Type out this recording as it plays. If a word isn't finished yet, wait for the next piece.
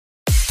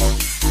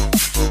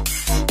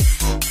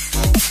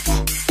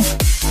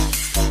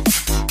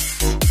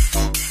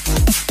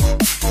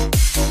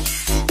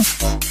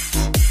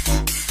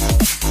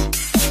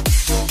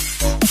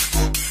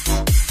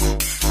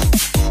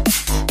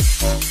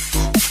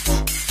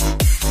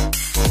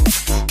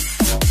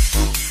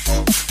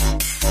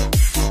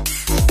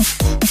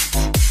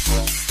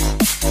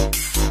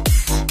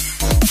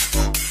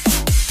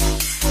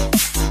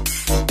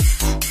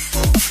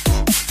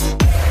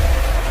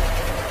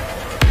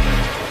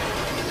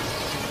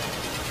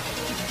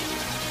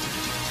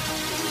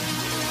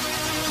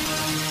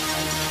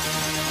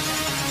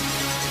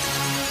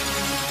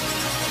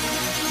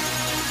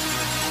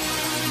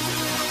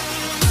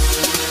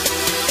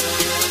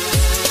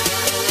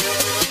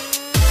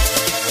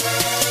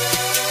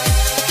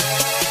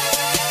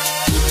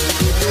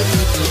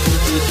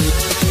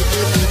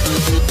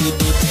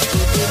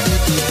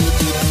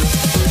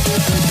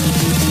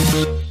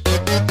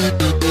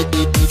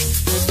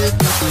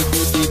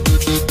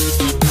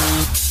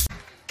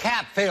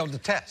failed the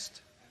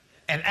test.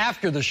 And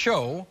after the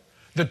show,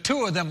 the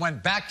two of them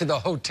went back to the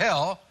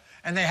hotel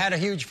and they had a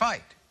huge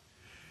fight.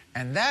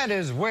 And that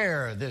is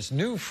where this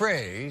new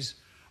phrase,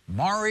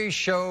 Maury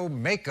show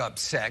makeup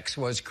sex,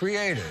 was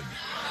created.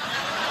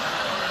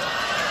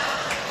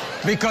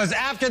 Because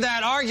after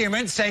that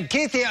argument, St.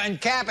 Keithia and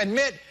Cap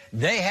admit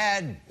they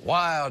had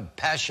wild,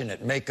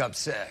 passionate makeup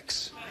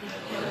sex.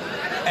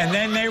 And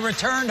then they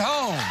returned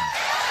home.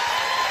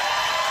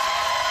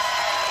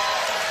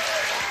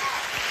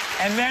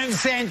 And then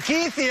St.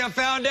 Keithia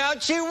found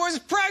out she was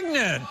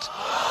pregnant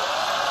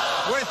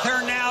with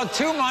her now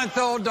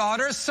 2-month-old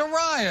daughter,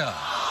 Soraya.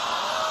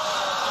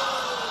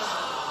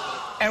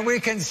 And we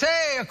can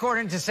say,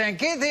 according to St.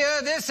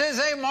 Keithia, this is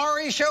a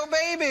Maury show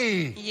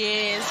baby.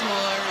 Yes,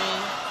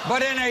 Maury.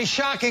 But in a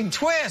shocking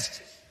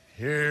twist,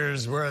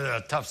 here's where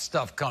the tough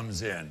stuff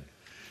comes in.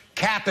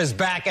 Cap is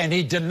back and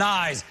he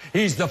denies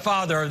he's the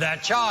father of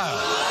that child.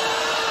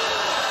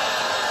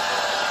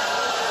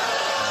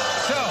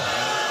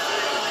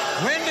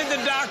 So, when did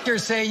the doctor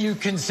say you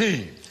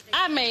conceived?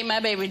 I made my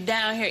baby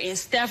down here in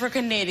Stafford,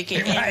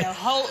 Connecticut, right, in a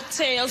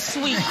hotel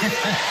suite. You know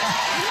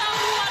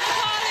what I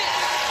call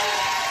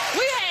it?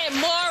 We had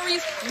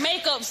Maury's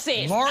makeup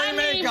sex. Maury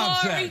makeup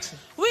sex.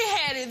 We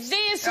had it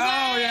this way.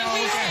 Yeah,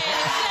 we had it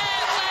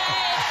that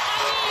way.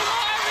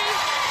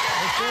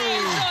 I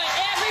enjoyed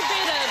every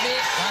bit of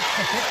it. That's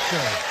the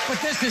picture. But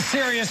this is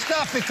serious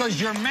stuff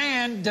because your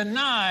man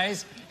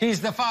denies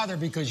he's the father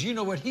because you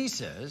know what he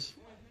says.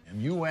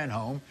 And you went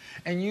home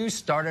and you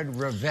started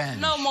revenge.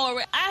 No,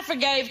 Maury, I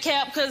forgave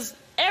Cap because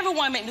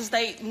everyone make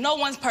mistakes. No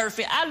one's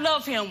perfect. I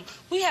love him.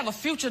 We have a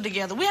future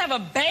together. We have a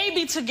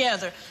baby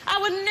together. I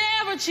would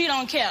never cheat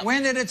on Cap.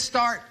 When did it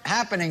start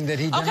happening that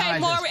he denied Okay,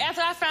 Maury,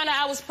 after I found out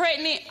I was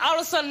pregnant, all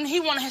of a sudden he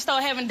wanted to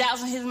start having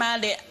doubts in his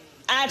mind that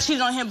I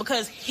cheated on him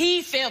because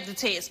he failed the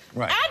test.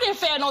 Right. I didn't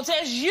fail no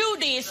test. You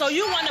did. So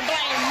you want to blame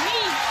me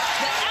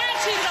that I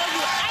cheated on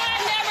you. I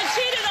never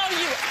cheated on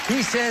you.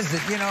 He says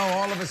that, you know,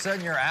 all of a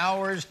sudden your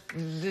hours,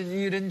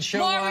 you didn't show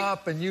Maury,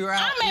 up and you were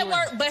out. I'm at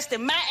work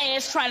busting my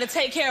ass trying to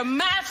take care of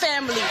my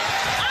family.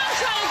 I'm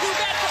trying to do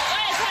that for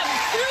us, have a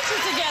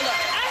future together.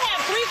 I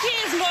have 3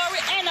 kids,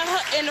 Maury,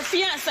 and a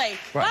fiance.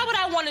 Right. Why would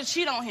I want to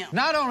cheat on him?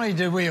 Not only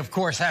did we, of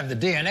course, have the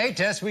DNA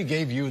test, we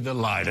gave you the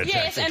lie detector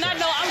Yes, and test. I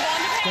know I'm going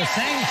to The pass.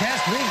 same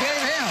test we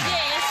gave him.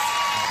 Yes.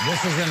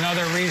 This is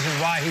another reason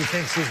why he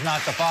thinks he's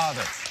not the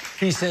father.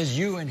 He says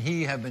you and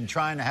he have been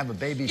trying to have a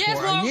baby Yes,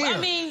 for well, a year. I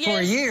mean, For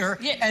a yes. year,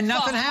 Yeah, and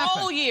nothing for a happened.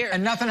 whole year.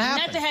 And nothing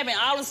happened. Nothing happened.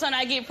 All of a sudden,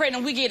 I get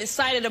pregnant. We get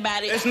excited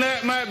about it. It's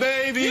not my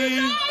baby. You know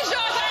it's your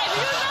baby.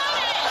 You know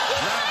that.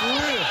 Not for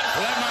real.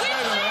 That's my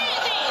baby, man.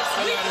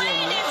 We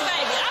planned this,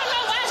 baby. I don't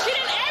know why she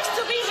didn't ask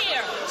to be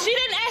here. She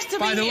didn't ask to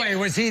be here. By the way,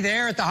 was he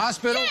there at the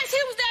hospital? Yes, he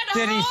was there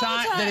the whole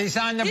time. Did he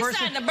sign the birth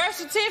certificate? He signed the birth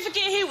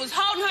certificate. He was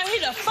holding her. He's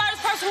the first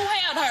person who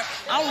held her.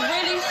 I'm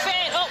really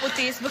fed up with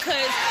this because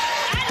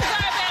I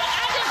deserve better.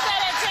 I didn't say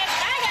that test.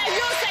 I got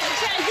you a second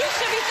chance. You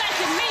should be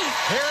thanking me.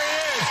 Here he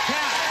is,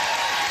 Cap.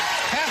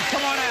 Cap,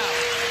 come on out.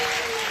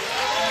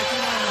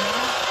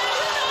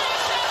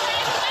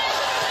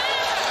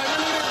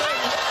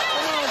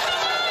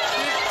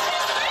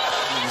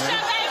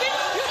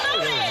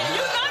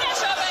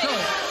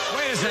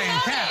 Wait a second,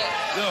 Cap.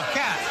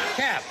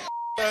 Cap.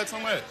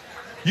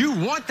 You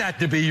want that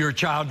to be your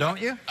child, don't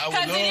you? I would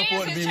love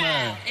for it to be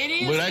mine.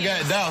 But I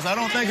got doubts. I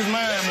don't think it's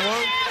mine,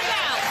 boy.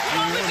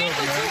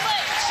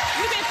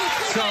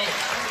 So,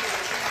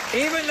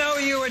 even though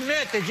you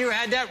admit that you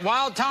had that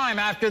wild time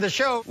after the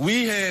show,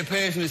 We had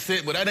passionate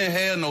sex, but I didn't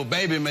have no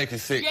baby making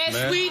sex, Yes,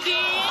 man. we did.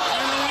 Hell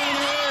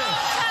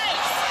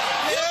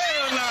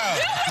no.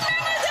 You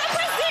remember the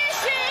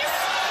positions?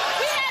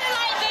 We had it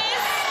like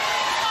this.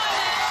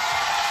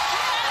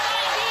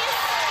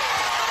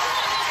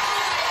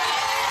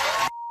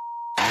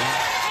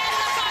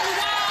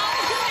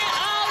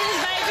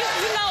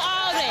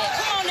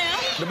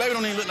 The baby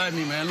don't even look like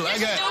me, man. Look, I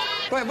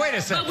got... wait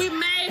a second. But we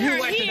made you her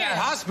went to here. that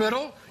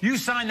hospital, you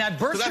signed that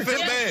birth Because I feel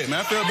certificate. bad, man.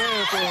 I feel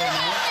bad for her,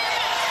 man.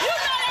 You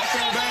know that's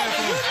your baby.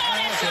 You know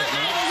that's your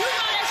baby. You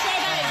know that's your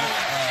baby.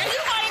 And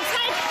you want to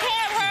take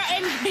care of her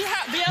and be a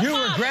You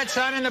father. regret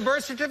signing the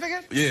birth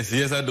certificate? Yes,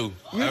 I do.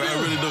 I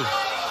really do.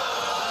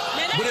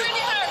 Man, that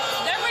really hurt.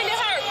 That really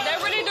hurt. That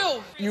really do.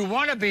 You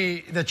want to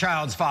be the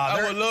child's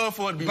father. I would love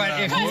for it to be But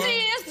mine. if boy. Because he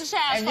is the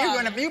child's And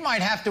father. you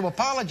might have to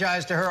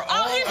apologize to her.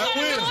 Oh, he's going to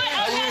do it?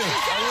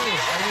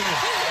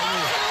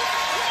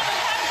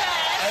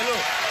 I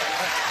will.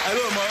 Hey,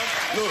 look,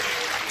 Mom. Look,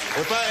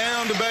 if I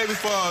am the baby's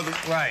father,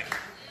 Right.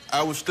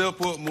 I would step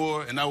up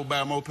more and I would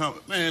buy more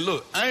pampers. Man,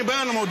 look, I ain't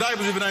buying no more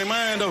diapers if it ain't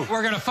mine, though.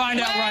 We're going to find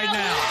out right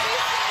now.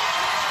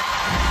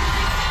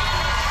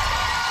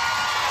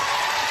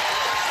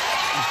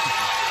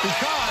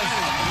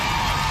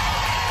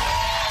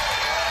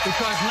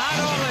 Because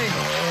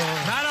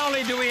not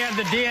only do we have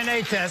the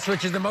DNA test,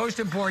 which is the most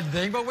important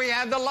thing, but we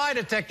have the lie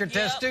detector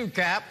test too,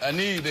 Cap. I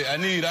need that. I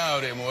need all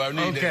that more. I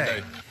need that Okay.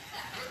 today.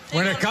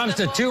 When it comes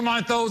to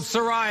 2-month-old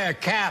Soraya,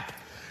 Cap,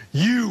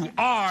 you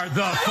are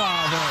the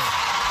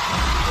father.